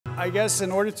I guess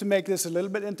in order to make this a little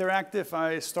bit interactive,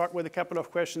 I start with a couple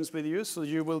of questions with you, so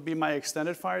you will be my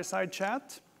extended fireside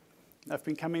chat. I've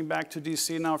been coming back to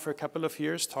DC now for a couple of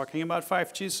years talking about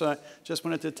 5G, so I just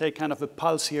wanted to take kind of a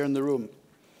pulse here in the room.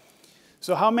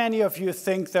 So how many of you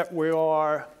think that we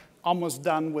are almost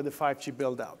done with the 5G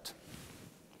build-out?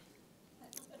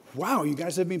 Wow, you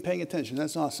guys have been paying attention.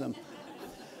 That's awesome.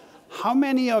 How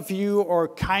many of you are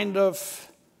kind of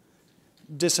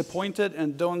disappointed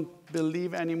and don't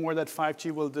believe anymore that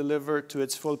 5G will deliver to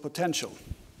its full potential?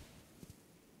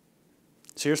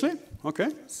 Seriously? Okay,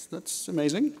 that's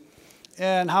amazing.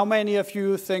 And how many of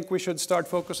you think we should start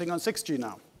focusing on 6G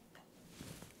now?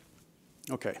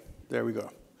 Okay, there we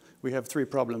go. We have 3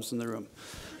 problems in the room.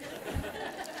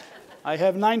 I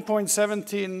have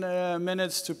 9.17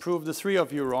 minutes to prove the 3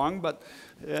 of you wrong, but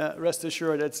rest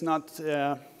assured it's not.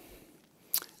 There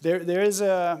is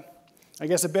I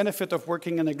guess, a benefit of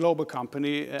working in a global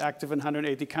company active in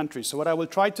 180 countries. So what I will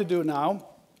try to do now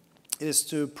is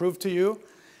to prove to you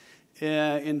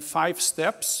in 5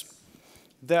 steps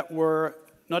that we're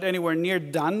not anywhere near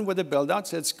done with the build-out,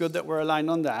 so it's good that we're aligned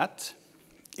on that,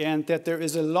 and that there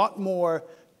is a lot more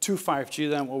to 5G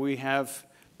than what we have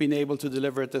been able to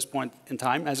deliver at this point in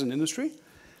time as an industry,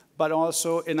 but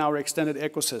also in our extended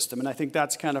ecosystem. And I think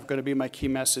that's kind of going to be my key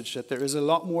message, that there is a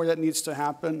lot more that needs to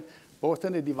happen, both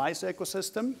in the device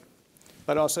ecosystem,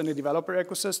 but also in the developer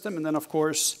ecosystem. And then, of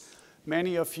course,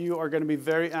 many of you are going to be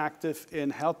very active in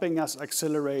helping us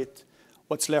accelerate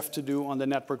what's left to do on the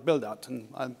network build-out. And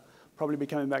I'll probably be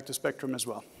coming back to Spectrum as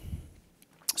well.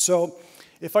 So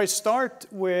if I start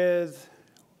with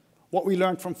what we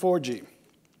learned from 4G,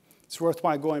 it's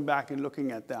worthwhile going back and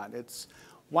looking at that. It's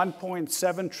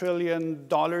 $1.7 trillion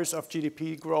of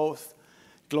GDP growth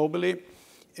globally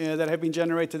that have been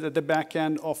generated at the back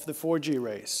end of the 4G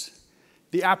race.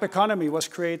 The app economy was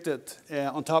created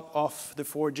on top of the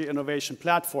 4G innovation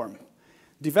platform.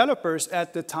 Developers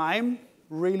at the time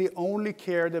really only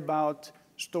cared about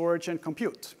storage and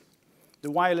compute.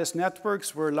 The wireless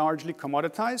networks were largely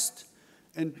commoditized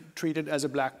and treated as a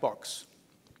black box.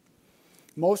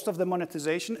 Most of the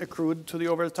monetization accrued to the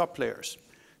over-the-top players.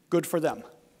 Good for them.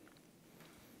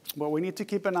 But we need to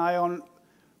keep an eye on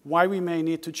why we may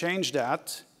need to change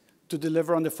that to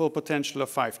deliver on the full potential of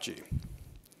 5G.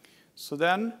 So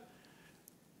then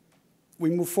we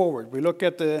move forward. We look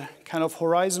at the kind of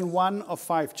horizon 1 of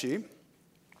 5G,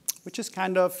 which is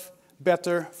kind of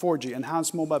better 4G.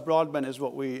 Enhanced mobile broadband is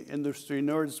what we industry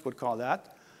nerds would call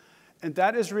that. And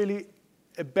that is really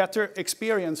a better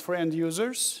experience for end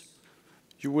users.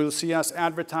 You will see us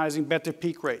advertising better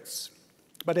peak rates.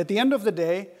 But at the end of the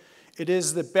day, it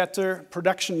is the better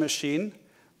production machine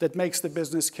that makes the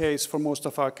business case for most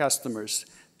of our customers.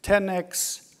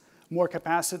 10x more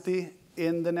capacity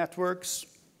in the networks,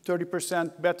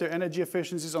 30% better energy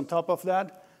efficiencies on top of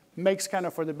that, makes kind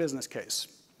of for the business case.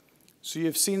 So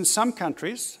you've seen some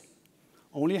countries,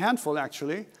 only a handful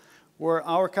actually, where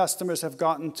our customers have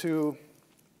gotten to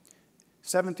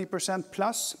 70%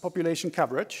 plus population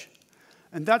coverage.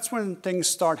 And that's when things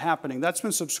start happening. That's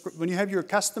when you have your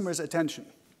customers' attention.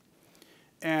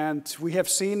 And we have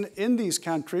seen in these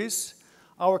countries,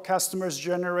 our customers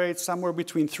generate somewhere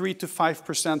between 3 to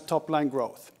 5% top-line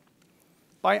growth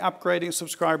by upgrading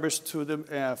subscribers to the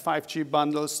 5G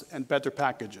bundles and better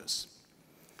packages.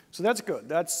 So that's good.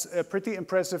 That's a pretty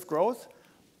impressive growth,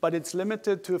 but it's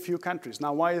limited to a few countries.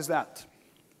 Now, why is that?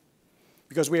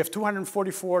 Because we have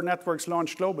 244 networks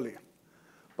launched globally,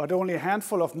 but only a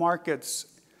handful of markets,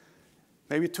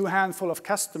 maybe 2 handful of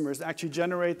customers actually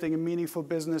generating a meaningful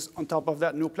business on top of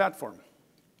that new platform.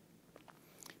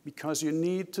 Because you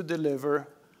need to deliver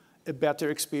a better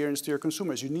experience to your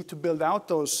consumers. You need to build out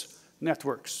those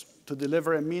networks to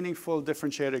deliver a meaningful,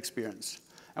 differentiated experience.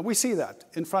 And we see that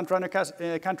in front-runner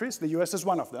countries. The US is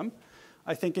one of them.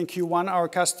 I think in Q1, our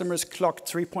customers clocked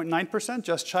 3.9%,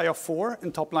 just shy of 4%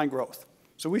 in top-line growth.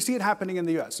 So we see it happening in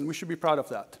the US, and we should be proud of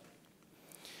that.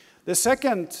 The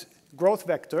second growth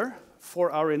vector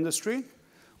for our industry,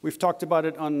 we've talked about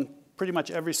it on pretty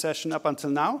much every session up until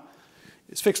now,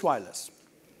 is fixed wireless.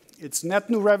 It's net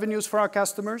new revenues for our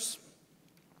customers.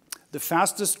 The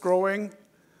fastest growing,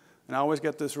 and I always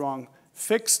get this wrong,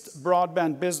 fixed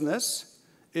broadband business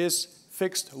is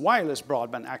fixed wireless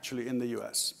broadband actually in the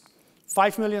US.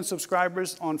 5 million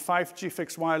subscribers on 5G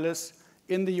fixed wireless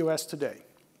in the US today.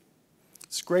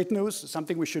 It's great news, it's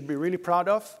something we should be really proud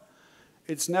of.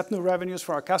 It's net new revenues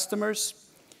for our customers.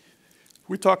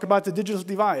 We talk about the digital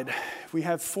divide. We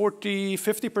have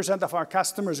 50% of our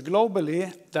customers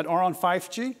globally that are on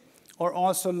 5G are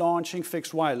also launching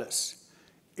fixed wireless.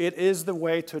 It is the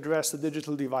way to address the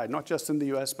digital divide, not just in the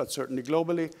US, but certainly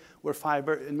globally, where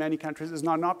fiber in many countries is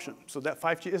not an option. So that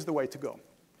 5G is the way to go.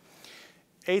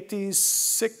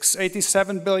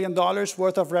 $87 billion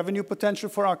worth of revenue potential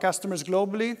for our customers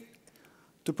globally.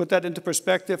 To put that into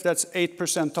perspective, that's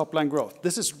 8% top-line growth.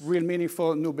 This is real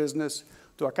meaningful new business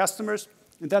to our customers.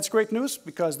 And that's great news,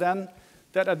 because then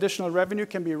that additional revenue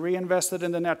can be reinvested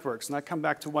in the networks. And I come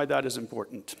back to why that is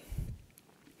important.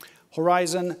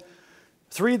 Horizon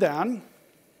 3 then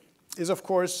is, of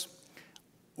course,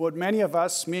 what many of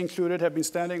us, me included, have been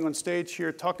standing on stage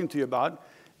here talking to you about.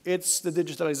 It's the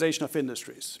digitalization of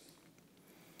industries.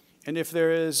 And if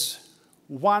there is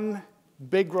one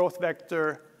big growth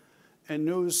vector and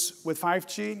news with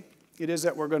 5G, it is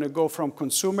that we're going to go from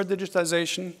consumer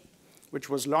digitalization, which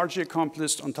was largely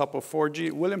accomplished on top of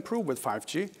 4G, will improve with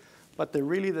 5G. But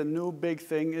really the new big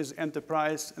thing is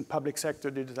enterprise and public sector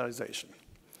digitalization.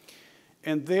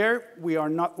 And there we are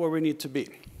not where we need to be.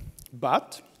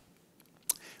 But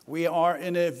we are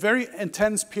in a very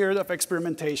intense period of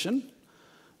experimentation.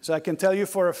 So I can tell you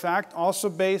for a fact, also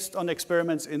based on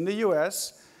experiments in the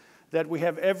US, that we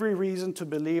have every reason to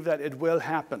believe that it will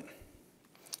happen.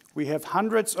 We have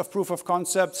hundreds of proof of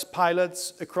concepts,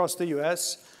 pilots across the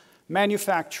US,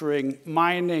 manufacturing,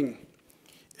 mining.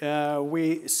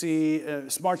 We see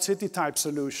smart city type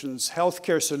solutions,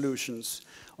 healthcare solutions,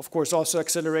 of course also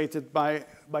accelerated by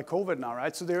COVID now,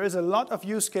 right? So there is a lot of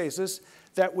use cases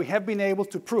that we have been able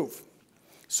to prove.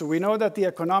 So we know that the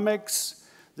economics,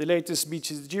 the latest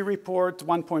BCG report,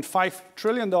 $1.5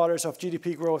 trillion of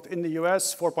GDP growth in the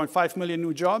US, 4.5 million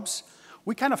new jobs.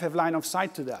 We kind of have line of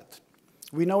sight to that.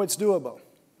 We know it's doable.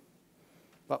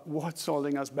 But what's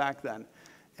holding us back then?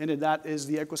 And that is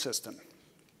the ecosystem.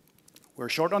 We're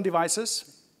short on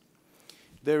devices.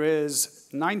 There is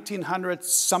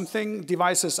 1,900-something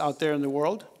devices out there in the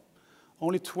world.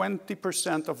 Only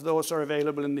 20% of those are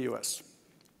available in the US.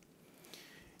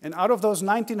 And out of those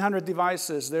 1,900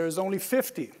 devices, there is only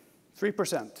 50,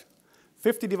 3%,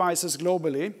 50 devices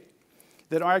globally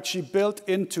that are actually built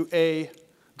into a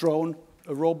drone,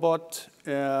 a robot,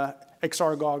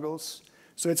 XR goggles.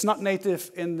 So it's not native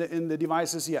in the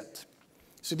devices yet.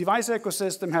 So device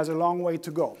ecosystem has a long way to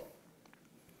go.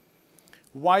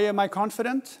 Why am I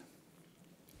confident?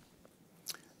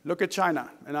 Look at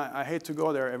China. And I hate to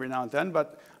go there every now and then,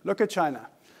 but look at China.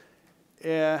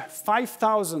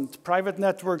 5,000 private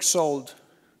networks sold,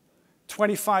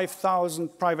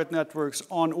 25,000 private networks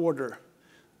on order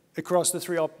across the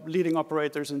three leading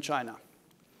operators in China.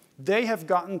 They have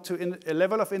gotten to a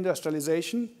level of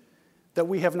industrialization that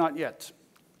we have not yet.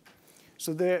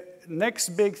 So the next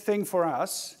big thing for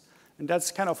us, and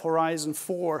that's kind of Horizon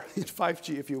 4 in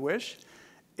 5G if you wish,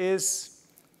 is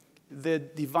the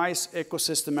device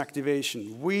ecosystem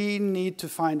activation. We need to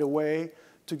find a way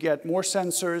to get more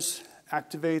sensors,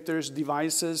 activators,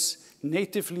 devices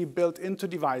natively built into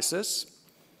devices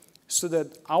so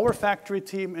that our factory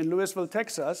team in Louisville,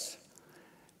 Texas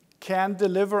can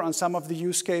deliver on some of the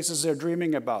use cases they're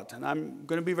dreaming about. And I'm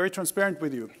going to be very transparent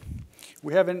with you.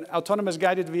 We have an autonomous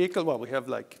guided vehicle, well, we have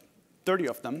like 30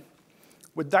 of them,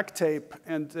 with duct tape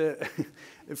and a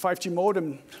 5G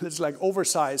modem that's like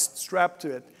oversized, strapped to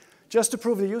it, just to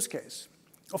prove the use case.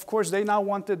 Of course, they now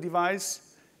want a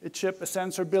device, a chip, a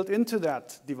sensor built into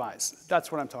that device.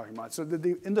 That's what I'm talking about. So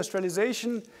the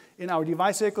industrialization in our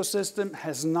device ecosystem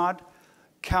has not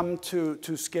come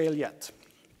to scale yet.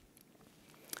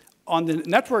 On the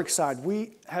network side,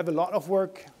 we have a lot of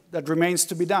work that remains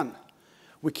to be done.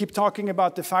 We keep talking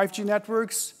about the 5G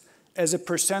networks as a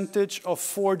percentage of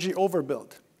 4G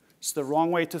overbuild. It's the wrong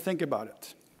way to think about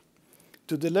it.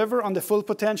 To deliver on the full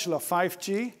potential of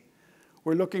 5G,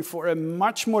 we're looking for a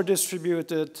much more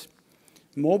distributed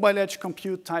mobile edge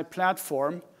compute type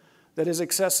platform that is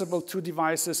accessible to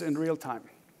devices in real time.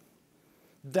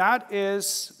 That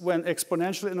is when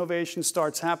exponential innovation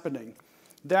starts happening.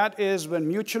 That is when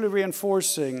mutually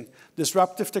reinforcing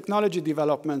disruptive technology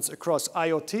developments across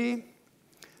IoT,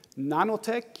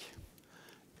 nanotech,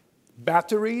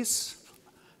 batteries,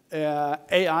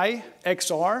 AI,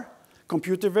 XR,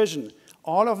 computer vision,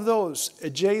 all of those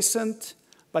adjacent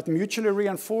but mutually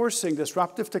reinforcing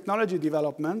disruptive technology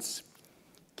developments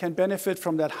can benefit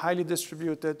from that highly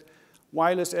distributed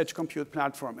wireless edge compute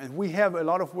platform. And we have a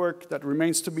lot of work that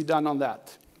remains to be done on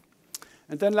that.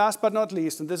 And then last but not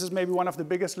least, and this is maybe one of the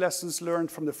biggest lessons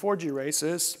learned from the 4G race,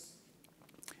 is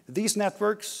these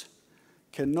networks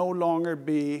can no longer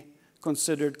be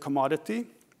considered commodity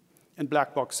and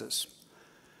black boxes.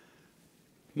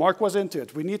 Mark was into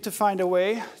it. We need to find a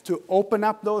way to open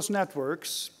up those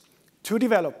networks to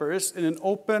developers in an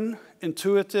open,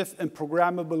 intuitive, and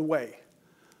programmable way.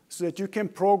 so that you can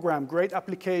program great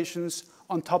applications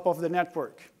on top of the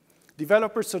network.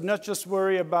 Developers should not just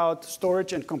worry about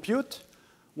storage and compute.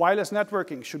 Wireless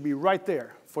networking should be right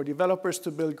there for developers to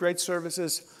build great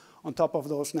services on top of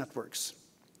those networks.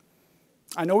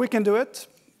 I know we can do it.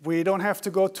 We don't have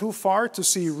to go too far to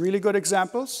see really good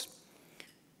examples,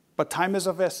 but time is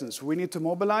of essence. We need to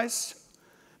mobilize.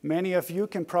 Many of you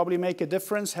can probably make a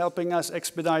difference helping us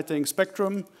expediting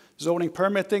spectrum, zoning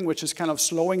permitting, which is kind of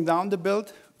slowing down the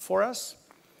build for us.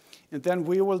 And then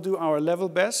we will do our level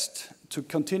best to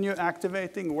continue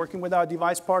activating, working with our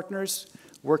device partners,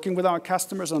 working with our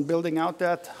customers on building out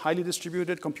that highly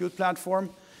distributed compute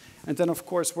platform, and then, of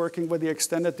course, working with the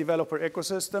extended developer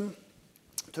ecosystem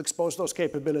to expose those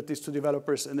capabilities to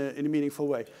developers in a meaningful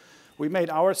way. We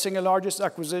made our single largest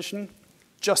acquisition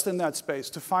just in that space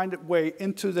to find a way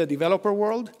into the developer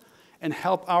world and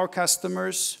help our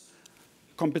customers,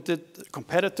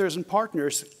 competitors, and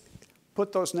partners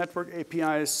put those network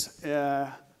APIs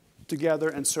together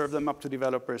and serve them up to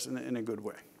developers in a good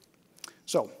way.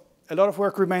 So a lot of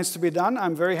work remains to be done.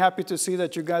 I'm very happy to see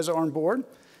that you guys are on board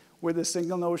with the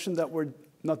single notion that we're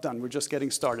not done. We're just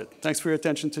getting started. Thanks for your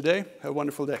attention today. Have a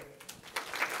wonderful day.